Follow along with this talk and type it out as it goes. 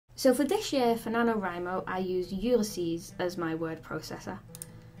So for this year, for NaNoWriMo, I used Ulysses as my word processor.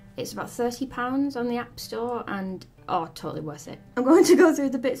 It's about £30 on the App Store and, oh, totally worth it. I'm going to go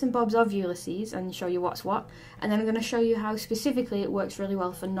through the bits and bobs of Ulysses and show you what's what, and then I'm going to show you how specifically it works really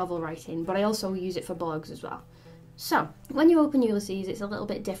well for novel writing, but I also use it for blogs as well. So, when you open Ulysses, it's a little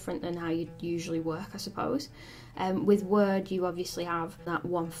bit different than how you usually work, I suppose. With Word, you obviously have that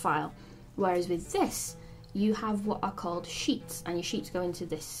one file, whereas with this, you have what are called sheets, and your sheets go into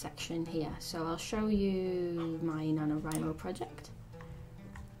this section here. So I'll show you my NaNoWriMo project.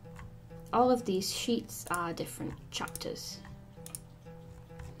 All of these sheets are different chapters.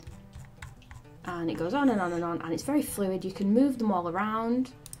 And it goes on and on and on, and it's very fluid. You can move them all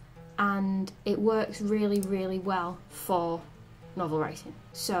around, and it works really, really well for novel writing.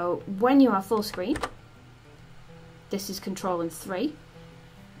 So when you are full screen, this is Control and 3.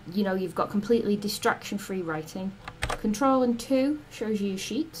 You know, you've got completely distraction-free writing. Control and 2 shows you your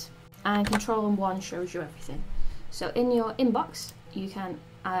sheets, and Control and 1 shows you everything. So in your inbox, you can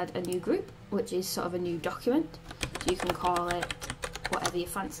add a new group, which is sort of a new document. So you can call it whatever you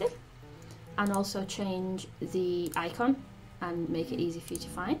fancy, and also change the icon and make it easy for you to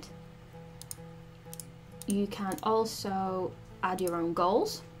find. You can also add your own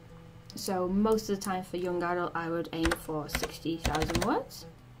goals. So most of the time for young adult, I would aim for 60,000 words.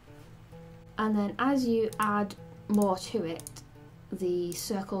 And then as you add more to it, the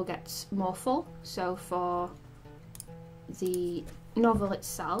circle gets more full. So for the novel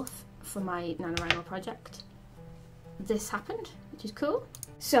itself, for my NaNoWriMo project, this happened, which is cool.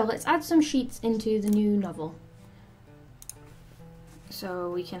 So let's add some sheets into the new novel.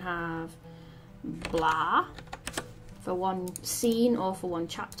 So we can have blah for one scene or for one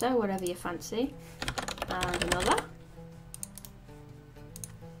chapter, whatever you fancy, and another.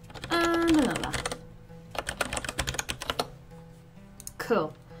 And another.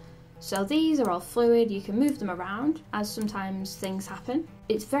 Cool. So these are all fluid, you can move them around as sometimes things happen.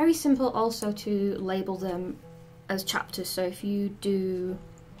 It's very simple also to label them as chapters, so if you do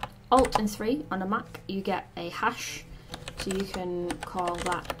Alt and 3 on a Mac, you get a hash, so you can call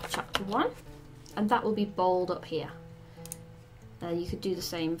that chapter 1, and that will be bold up here. You could do the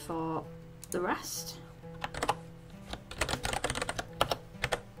same for the rest.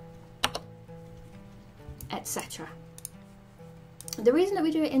 Etc. The reason that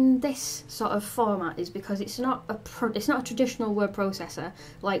we do it in this sort of format is because it's not a traditional word processor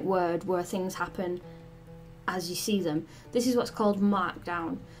like Word where things happen as you see them. This is what's called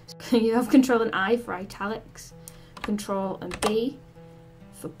Markdown. So you have Control and I for italics, Control and B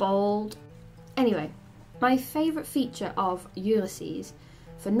for bold. Anyway, my favourite feature of Ulysses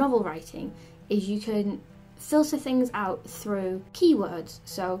for novel writing is you can filter things out through keywords.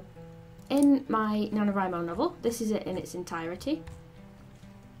 So in my NaNoWriMo novel, this is it in its entirety.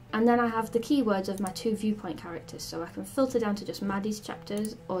 And then I have the keywords of my 2 viewpoint characters, so I can filter down to just Maddie's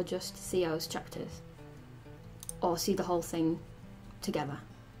chapters or just Theo's chapters, or see the whole thing together.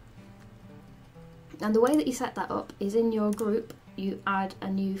 And the way that you set that up is in your group, you add a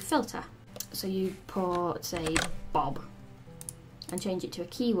new filter. So you put, say, Bob, and change it to a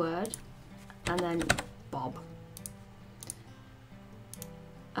keyword, and then Bob.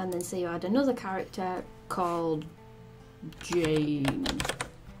 And then say you add another character called Jane.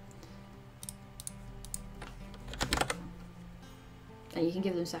 And you can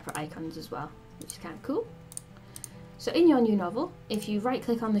give them separate icons as well, which is kind of cool. So in your new novel, if you right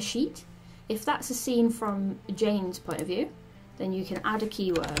click on the sheet, if that's a scene from Jane's point of view, then you can add a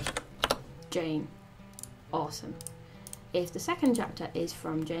keyword, Jane. Awesome. If the second chapter is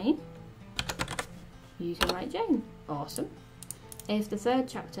from Jane, you can write Jane. Awesome. If the third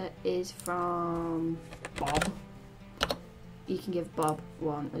chapter is from Bob, you can give Bob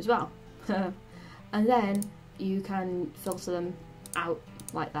one as well. And then you can filter them out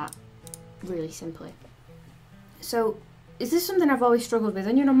like that, really simply. So, is this something I've always struggled with?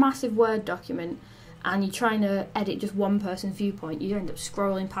 When you're in a massive Word document and you're trying to edit just one person's viewpoint, you end up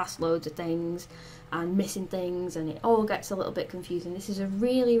scrolling past loads of things and missing things, and it all gets a little bit confusing. This is a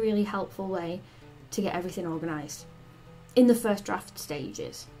really, really helpful way to get everything organised in the first draft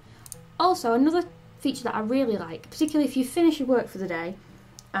stages. Also, another feature that I really like, particularly if you finish your work for the day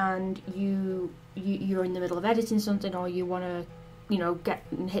and you're in the middle of editing something, or you want to, you know, get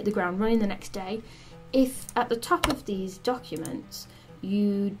and hit the ground running the next day, if at the top of these documents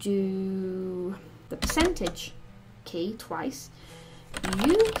you do the percentage key twice,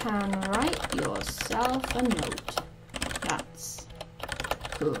 you can write yourself a note. That's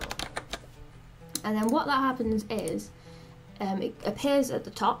cool. And then what that happens is it appears at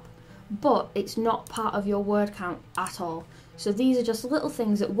the top, but it's not part of your word count at all. So these are just little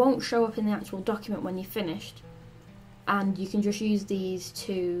things that won't show up in the actual document when you're finished, and you can just use these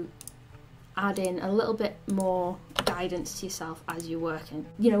to add in a little bit more guidance to yourself as you're working.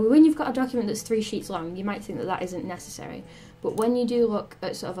 You know, when you've got a document that's 3 sheets long, you might think that that isn't necessary, but when you do look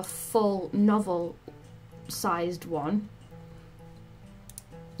at sort of a full novel sized one,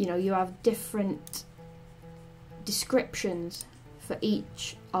 you know, you have different descriptions for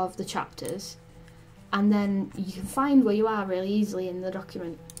each of the chapters, and then you can find where you are really easily in the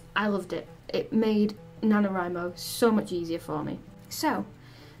document. I loved it. It made NaNoWriMo so much easier for me. So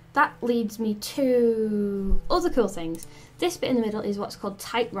that leads me to other cool things. This bit in the middle is what's called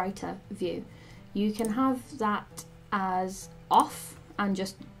typewriter view. You can have that as off and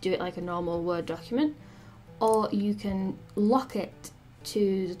just do it like a normal Word document, or you can lock it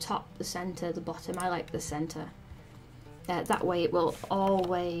to the top, the centre, the bottom. I like the centre. That way it will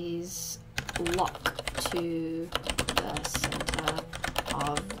always lock to the centre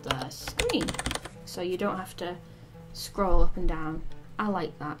of the screen, so you don't have to scroll up and down. I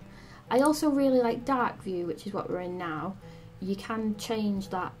like that. I also really like dark view, which is what we're in now. You can change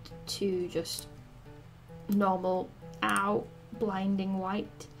that to just normal, blinding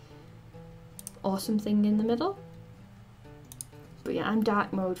white, or something in the middle. But yeah, I'm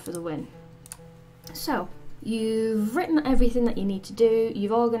dark mode for the win. So you've written everything that you need to do,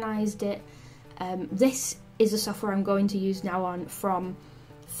 you've organised it. This is the software I'm going to use now on from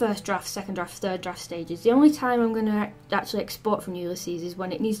first draft, second draft, third draft stages. The only time I'm going to actually export from Ulysses is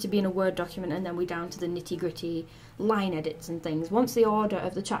when it needs to be in a Word document, and then we're down to the nitty gritty line edits and things. Once the order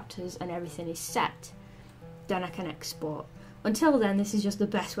of the chapters and everything is set, then I can export. Until then, this is just the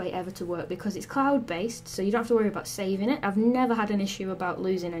best way ever to work because it's cloud based, so you don't have to worry about saving it. I've never had an issue about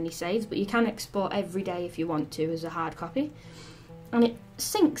losing any saves, but you can export every day if you want to as a hard copy. And it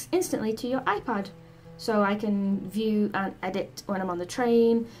syncs instantly to your iPad. So I can view and edit when I'm on the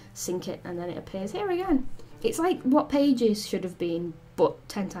train, sync it, and then it appears here again. It's like what Pages should have been, but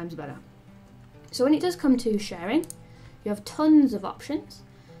 10 times better. So when it does come to sharing, you have tons of options.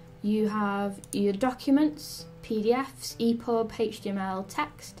 You have your documents, PDFs, EPUB, HTML,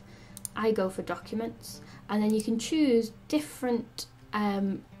 text. I go for documents, and then you can choose different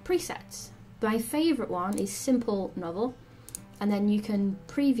presets. My favourite one is Simple Novel, and then you can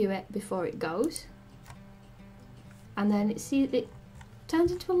preview it before it goes. And then it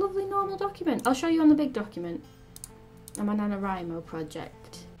turns into a lovely normal document. I'll show you on the big document. On my NaNoWriMo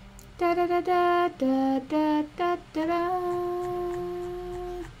project. Da da da da da da da da da.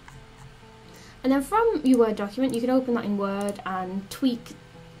 And then from your Word document, you can open that in Word and tweak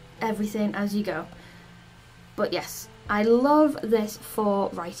everything as you go. But yes, I love this for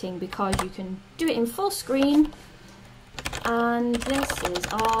writing because you can do it in full screen, and this is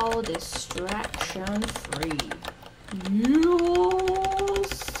all distraction free. Yeah.